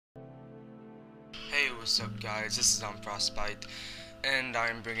What's up guys, this is ImFrostBite, and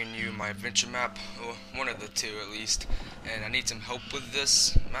I'm bringing you my adventure map, well, one of the two at least, and I need some help with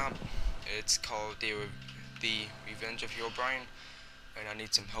this map. It's called the Revenge of Herobrine, and I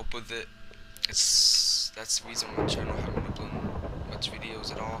need some help with it. That's the reason my channel hasn't uploaded much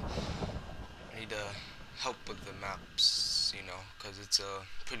videos at all. I need help with the maps, you know, because it's a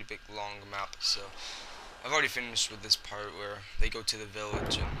pretty big long map. So I've already finished with this part where they go to the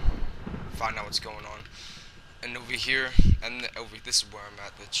village and find out what's going on. And over here, this is where I'm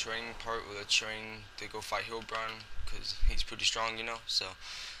at, the training part where they're training to go fight Herobrine, because he's pretty strong, you know. So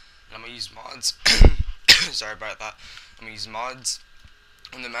and I'm gonna use mods. Sorry about that. I'm gonna use mods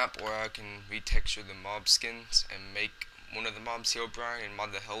on the map where I can retexture the mob skins and make one of the mobs Herobrine and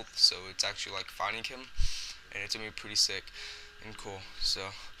mod the health, so it's actually like fighting him, and it's gonna be pretty sick and cool. So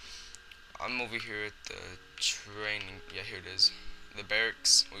I'm over here at the training. Yeah, here it is. The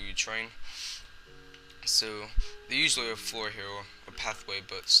barracks where you train. So they usually have floor here or a pathway,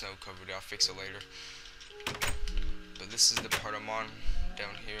 but snow covered. I'll fix it later. But this is the part I'm on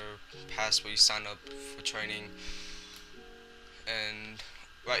down here, past where you sign up for training. And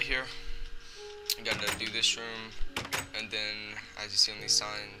right here, you gotta do this room, and then as you see on these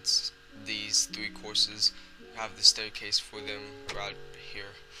signs, these 3 courses have the staircase for them right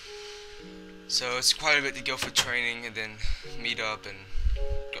here. So it's quite a bit to go for training, and then meet up and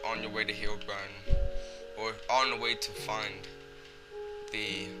get on your way to Herobrine, or on the way to find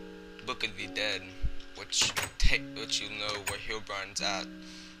the Book of the Dead, which you'll know where Herobrine's at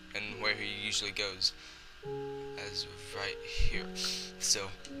and where he usually goes, as right here. So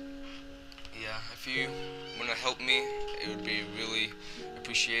yeah, if you want to help me, it would be really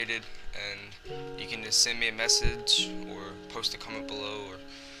appreciated, and you can just send me a message or post a comment below, or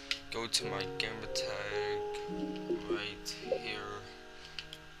go to my gamer tag right here.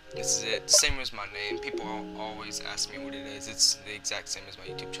 This is it, same as my name. People always ask me what it is. It's the exact same as my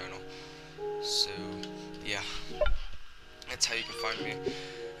YouTube channel. So yeah, that's how you can find me.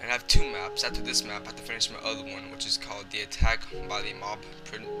 And I have 2 maps. After this map, I have to finish my other one, which is called the Attack by the Mob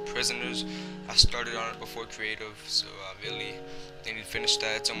Prisoners. I started on it before creative, so I really need to finish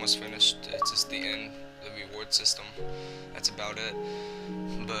that. It's almost finished. It's just the end, the reward system. That's about it.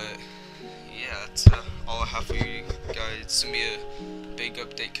 But yeah, that's all I have for you guys. It's gonna be a big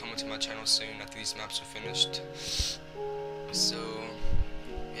update coming to my channel soon after these maps are finished. So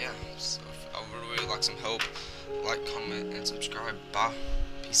yeah, so I would really like some help. Like, comment, and subscribe. Bye.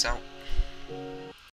 Peace out.